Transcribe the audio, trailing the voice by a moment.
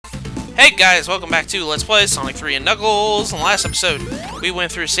Hey guys, welcome back to Let's Play Sonic 3 and Knuckles. In the last episode, we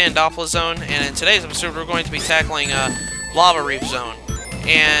went through Lava Zone, and in today's episode, we're going to be tackling Lava Reef Zone.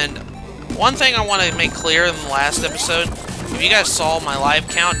 And one thing I want to make clear in the last episode, if you guys saw my live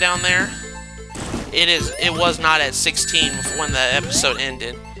count down there, it was not at 16 when the episode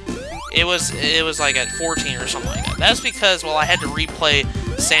ended. It was like at 14 or something like that. That's because, well, I had to replay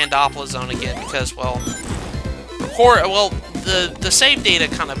Lava Zone again because, well, the save data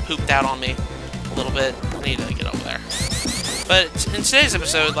kind of pooped out on me a little bit. I need to get over there. But in today's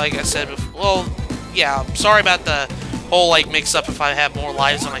episode, like I said, well, yeah, sorry about the whole, like, mix-up if I have more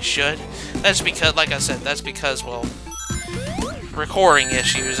lives than I should. That's because, like I said, that's because, well, recording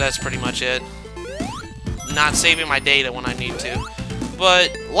issues, that's pretty much it. Not saving my data when I need to.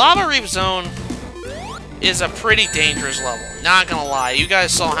 But Lava Reef Zone is a pretty dangerous level. Not gonna lie, you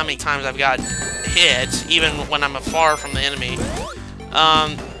guys saw how many times I've got hit, even when I'm far from the enemy.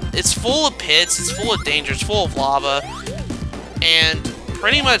 It's full of pits, it's full of danger, it's full of lava, and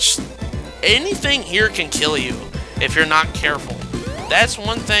pretty much anything here can kill you if you're not careful. That's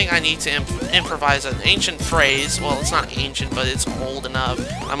one thing I need to improvise, an ancient phrase. Well, it's not ancient, but it's old enough.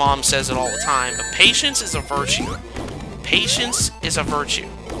 My mom says it all the time, but patience is a virtue. Patience is a virtue.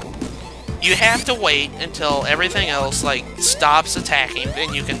 You have to wait until everything else, like, stops attacking,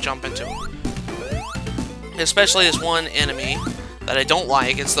 and you can jump into them. Especially this one enemy that I don't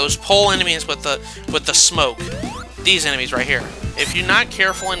like. It's those pole enemies with the smoke. These enemies right here. If you're not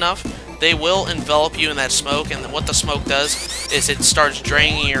careful enough, they will envelop you in that smoke, and what the smoke does is it starts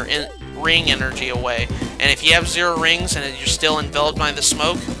draining your ring energy away. And if you have 0 rings and you're still enveloped by the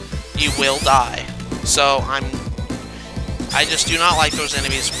smoke, you will die. So I just do not like those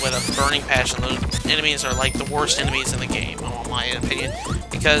enemies with a burning passion. Those enemies are like the worst enemies in the game, in my opinion.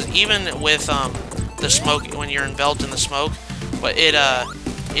 Because even with the smoke, when you're enveloped in the smoke, but it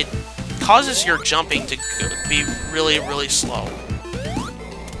causes your jumping to be really, really slow.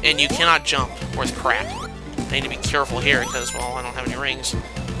 And you cannot jump worth crap. I need to be careful here because, well, I don't have any rings.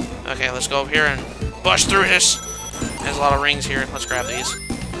 Okay, let's go over here and bust through this. There's a lot of rings here. Let's grab these.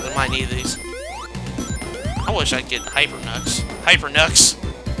 I might need these. I wish I'd get Hyper Knucks.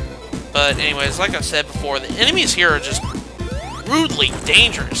 But anyways, like I said before, the enemies here are just rudely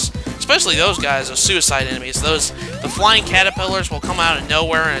dangerous. Especially those guys, those suicide enemies. The flying caterpillars will come out of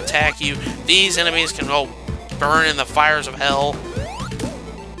nowhere and attack you. These enemies can go burn in the fires of hell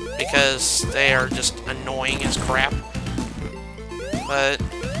because they are just annoying as crap. But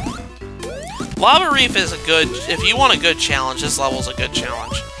Lava Reef is a good, if you want a good challenge, this level is a good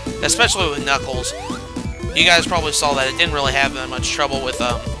challenge. Especially with Knuckles. You guys probably saw that it didn't really have that much trouble with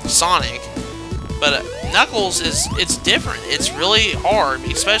Sonic. But Knuckles it's different. It's really hard,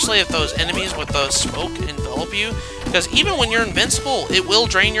 especially if those enemies with the smoke envelop you. Because even when you're invincible, it will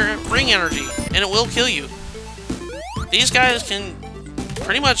drain your ring energy, and it will kill you. These guys can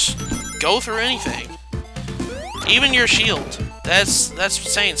pretty much go through anything. Even your shield. That's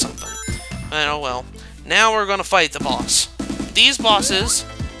saying something. But oh well. Now we're gonna fight the boss. These bosses,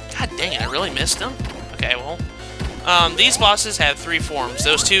 god dang it, I really missed them. Okay, well. These bosses have 3 forms.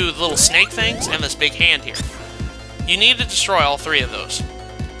 Those 2 little snake things and this big hand here. You need to destroy all 3 of those.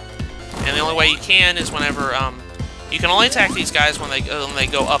 And the only way you can is whenever, you can only attack these guys when they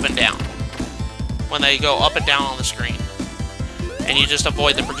go up and down. When they go up and down on the screen. And you just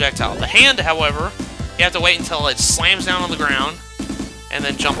avoid the projectile. The hand, however, you have to wait until it slams down on the ground and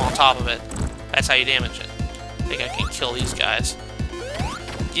then jump on top of it. That's how you damage it. I think I can kill these guys.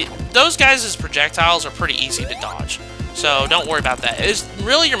 Those guys' projectiles are pretty easy to dodge, so don't worry about that.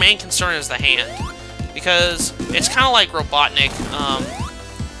 Really, your main concern is the hand, because it's kind of like Robotnik.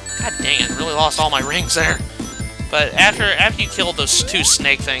 God dang it, I really lost all my rings there. But after you kill those 2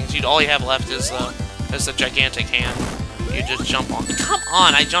 snake things, all you have left is the gigantic hand. You just jump on. Come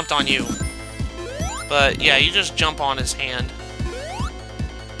on, I jumped on you. But yeah, you just jump on his hand.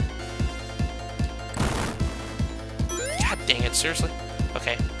 God dang it, seriously.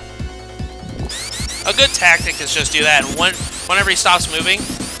 Okay. A good tactic is just do that. Whenever he stops moving,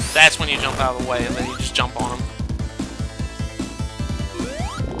 that's when you jump out of the way, and then you just jump on him.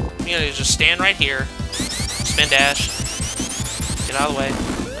 You know, you just stand right here, spin dash, get out of the way,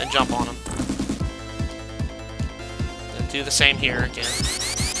 and jump on him. And do the same here again.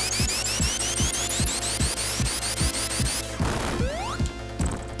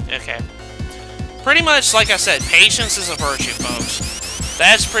 Okay. Pretty much, like I said, patience is a virtue, folks.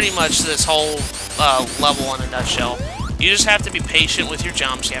 That's pretty much this whole level in a nutshell. You just have to be patient with your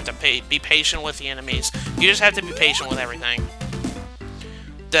jumps. You have to be patient with the enemies. You just have to be patient with everything.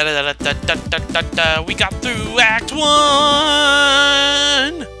 Da da da da da da da da. We got through Act 1!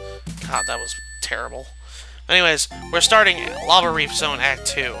 God, that was terrible. Anyways, we're starting Lava Reef Zone Act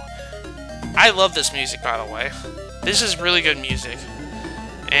 2. I love this music, by the way. This is really good music.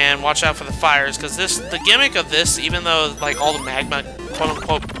 And watch out for the fires, because the gimmick of this, even though like all the magma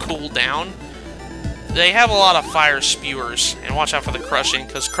quote-unquote cooled down, they have a lot of fire spewers. And watch out for the crushing,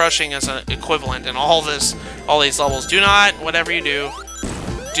 because crushing is an equivalent in all these levels. Do not, whatever you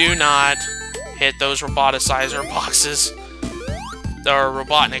do not hit those roboticizer boxes. Or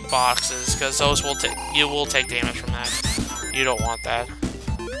Robotnik boxes, because those you will take damage from that. You don't want that.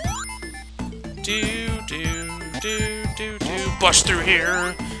 Bust through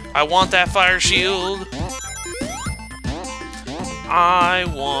here. I want that fire shield. I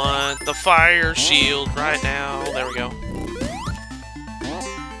want the fire shield right now. There we go.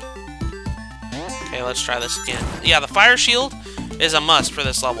 Okay, let's try this again. Yeah, the fire shield is a must for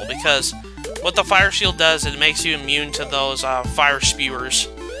this level, because what the fire shield does, it makes you immune to those fire spewers.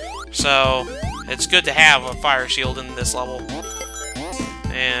 So, it's good to have a fire shield in this level.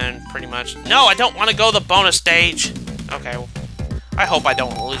 And pretty much... No, I don't want to go the bonus stage! Okay, well, I hope I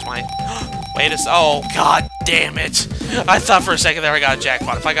don't lose my... Wait a... Oh, god damn it! I thought for a second there I got a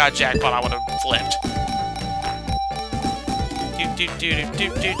jackpot. If I got a jackpot, I would have flipped.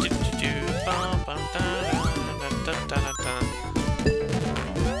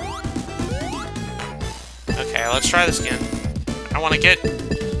 Okay, let's try this again. I want to get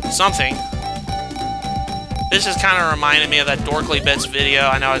something. This is kind of reminding me of that Dorkly Bits video.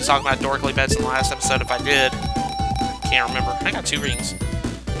 I know I was talking about Dorkly Bits in the last episode. If I did, can't remember. I got 2 rings.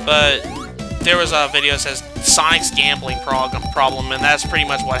 But there was a video that says Sonic's gambling problem, and that's pretty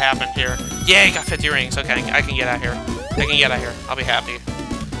much what happened here. Yay, got 50 rings. Okay, I can get out here. I can get out here. I'll be happy.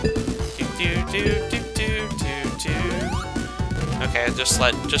 Okay, just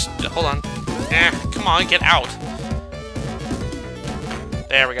hold on. Come on, get out.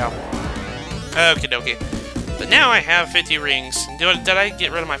 There we go. Okie dokie. But now I have 50 rings. Did I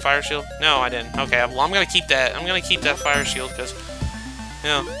get rid of my fire shield? No, I didn't. Okay, well, I'm gonna keep that. I'm gonna keep that fire shield, because...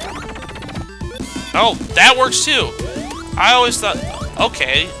 Yeah. Oh, that works too! I always thought...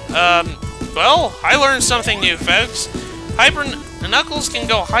 Okay, well, I learned something new, folks. Knuckles can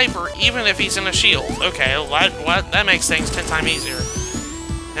go hyper even if he's in a shield. Okay, well, that makes things 10 times easier.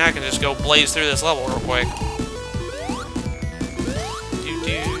 Now I can just go blaze through this level real quick.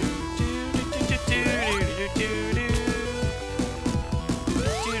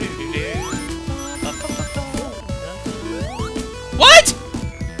 What?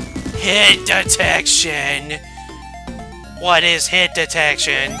 Hit detection. What is hit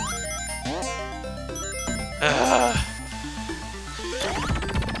detection?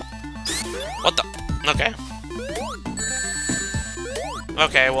 What the? Okay.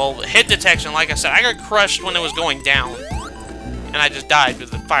 Okay, well, hit detection, like I said, I got crushed when it was going down. And I just died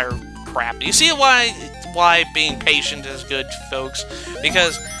with the fire crap. You see why being patient is good, folks?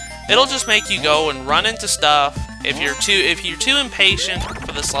 Because it'll just make you go and run into stuff. If you're too impatient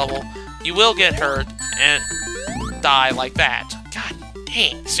for this level, you will get hurt and die like that. God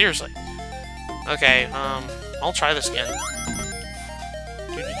dang, seriously. Okay, I'll try this again.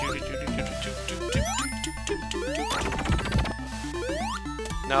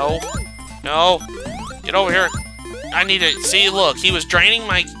 No. No. Get over here. I need to... See, look. He was draining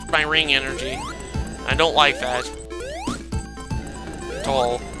my ring energy. I don't like that. At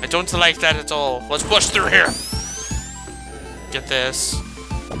all. I don't like that at all. Let's push through here. Get this.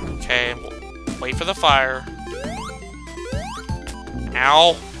 Okay. Wait for the fire.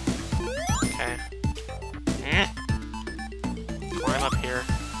 Ow. Okay. Climb up here.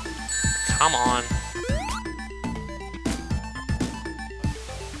 Come on.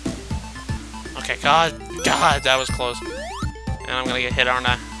 Okay, God, that was close. And I'm gonna get hit, aren't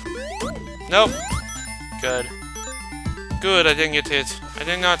I? Nope. Good. Good, I didn't get hit. I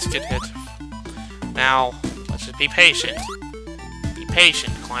did not get hit. Now, let's just be patient. Be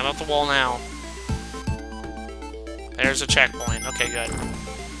patient. Climb up the wall now. There's a checkpoint. Okay, good.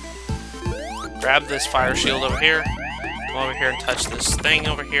 Grab this fire shield over here. Come over here and touch this thing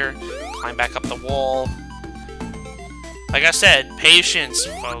over here. Climb back up the wall. Like I said, patience,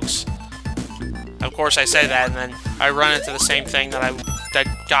 folks. Of course, I say that, and then I run into the same thing that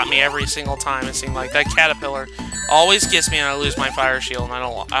got me every single time. It seemed like that caterpillar always gets me, and I lose my fire shield, and I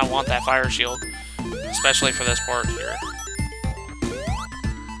don't want that fire shield, especially for this part here.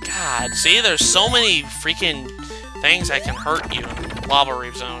 God, see, there's so many freaking things that can hurt you in Lava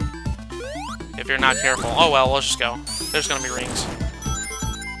Reef Zone if you're not careful. Oh well, let's just go. There's gonna be rings.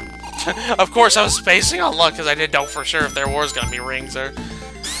 Of course, I was spacing on luck because I didn't know for sure if there was gonna be rings there.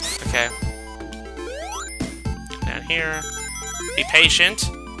 Okay. Down here. Be patient.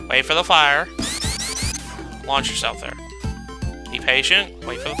 Wait for the fire. Launch yourself there. Be patient.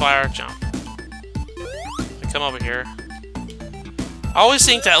 Wait for the fire. Jump. Come over here. I always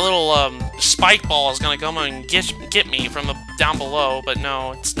think that little spike ball is gonna come and get me from the down below, but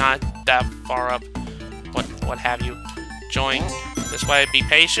no, it's not that far up. What have you? Join this way. Be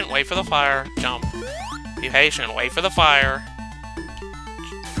patient. Wait for the fire. Jump. Be patient. Wait for the fire.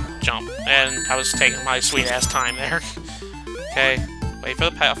 Jump. And I was taking my sweet ass time there. Okay. Wait for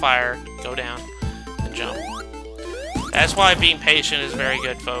the fire. Go down and jump. That's why being patient is very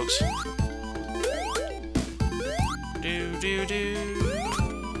good, folks. Do do do.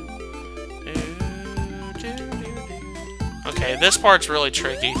 Okay, this part's really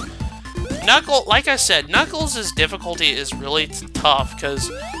tricky. Like I said, Knuckles' difficulty is really tough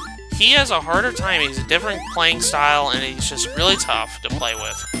because he has a harder time. He's a different playing style, and he's just really tough to play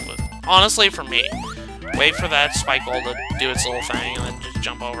with. Honestly, for me. Wait for that spike ball to do its little thing, and then just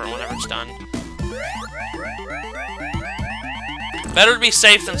jump over it whenever it's done. Better to be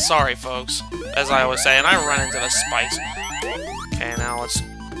safe than sorry, folks, as I always say, and I run into the spikes. Okay, now let's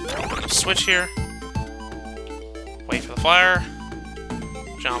open the switch here. Wait for the fire.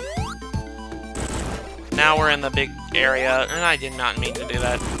 Jump. Now we're in the big area, and I did not mean to do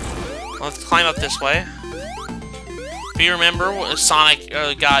that. Let's climb up this way. If you remember, Sonic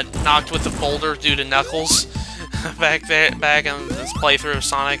got knocked with the boulder due to Knuckles back in this playthrough of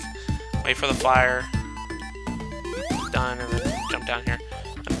Sonic. Wait for the fire. Done, and then jump down here.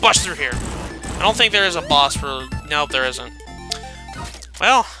 And bust through here. I don't think there is a boss for... Nope, there isn't.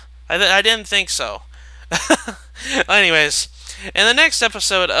 Well, I didn't think so. Anyways, in the next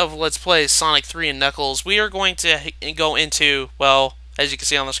episode of Let's Play Sonic 3 and Knuckles, we are going to go into, well, as you can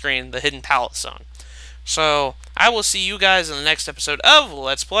see on the screen, the Hidden Palette Zone. So, I will see you guys in the next episode of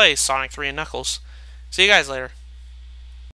Let's Play Sonic 3 and Knuckles. See you guys later.